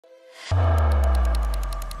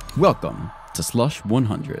Welcome to Slush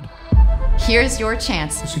 100. Here's your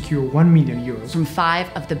chance to secure €1 million from 5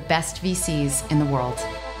 of the best VCs in the world.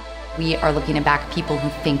 We are looking to back people who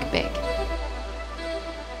think big.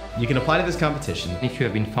 You can apply to this competition if you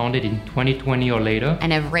have been founded in 2020 or later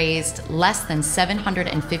and have raised less than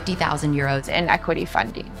 €750,000 in equity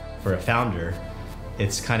funding. For a founder,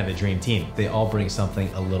 it's kind of a dream team. They all bring something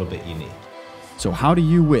a little bit unique. So how do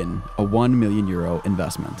you win a €1 million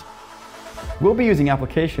investment? We'll be using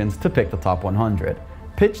applications to pick the top 100,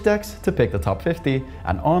 pitch decks to pick the top 50,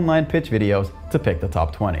 and online pitch videos to pick the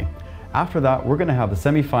top 20. After that, we're going to have the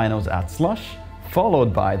semifinals at Slush,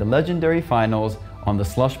 followed by the legendary finals on the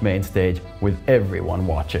Slush main stage with everyone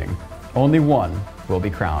watching. Only one will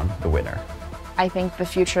be crowned the winner. I think the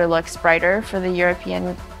future looks brighter for the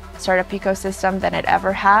European startup ecosystem than it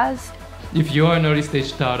ever has. If you're an early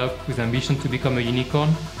stage startup with ambition to become a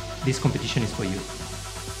unicorn, this competition is for you.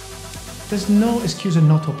 There's no excuse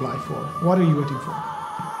not to apply for. What are you waiting for?